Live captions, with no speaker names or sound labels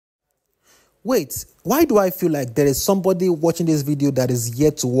Wait, why do I feel like there is somebody watching this video that is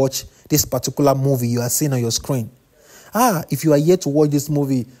yet to watch this particular movie you are seeing on your screen? If you are yet to watch this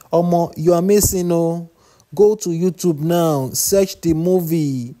movie, you are missing. Go to YouTube now, search the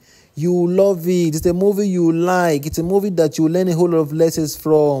movie. You will love it. It's a movie you like. It's a movie that you will learn a whole lot of lessons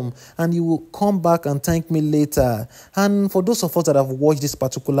from, and you will come back and thank me later. And for those of us that have watched this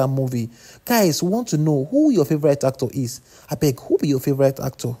particular movie, guys, we want to know who your favorite actor is. I beg, who be your favorite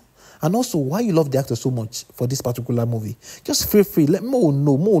actor? And also, why you love the actor so much for this particular movie. Just feel free. Let me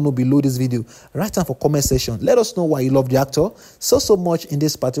know below this video. Write down for comment section. Let us know why you love the actor so much in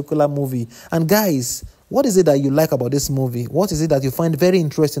this particular movie. And guys, what is it that you like about this movie? What is it that you find very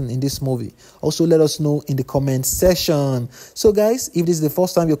interesting in this movie? Also, let us know in the comment section. So guys, if this is the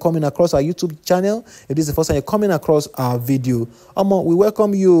first time you're coming across our YouTube channel, if this is the first time you're coming across our video, we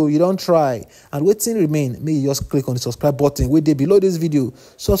welcome you. You don't try. And waiting remain, may you just click on the subscribe button right there below this video.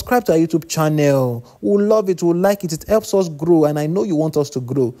 Subscribe to our YouTube channel. We'll love it. We'll like it. It helps us grow. And I know you want us to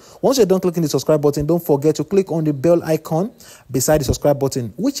grow. Once you're done clicking the subscribe button, don't forget to click on the bell icon beside the subscribe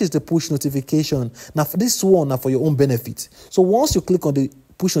button, which is the push notification. Now, for this one, now for your own benefit. So once you click on the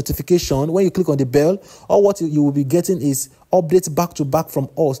push notification, when you click on the bell, all what you will be getting is updates back to back from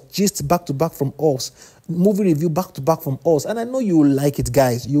us, gist back to back from us, movie review back to back from us. And I know you will like it,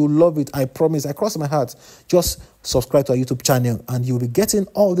 guys. You will love it. I promise. I cross my heart. Just subscribe to our YouTube channel and you'll be getting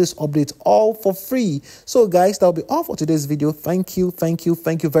all these updates all for free. So guys, that'll be all for today's video. Thank you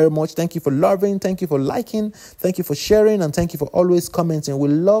very much. Thank you for loving, thank you for liking, thank you for sharing, and thank you for always commenting. We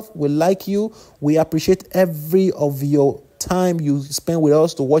like you. We appreciate every of your time you spend with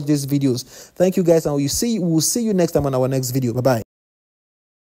us to watch these videos. Thank you guys, and we'll see you next time on our next video. Bye bye.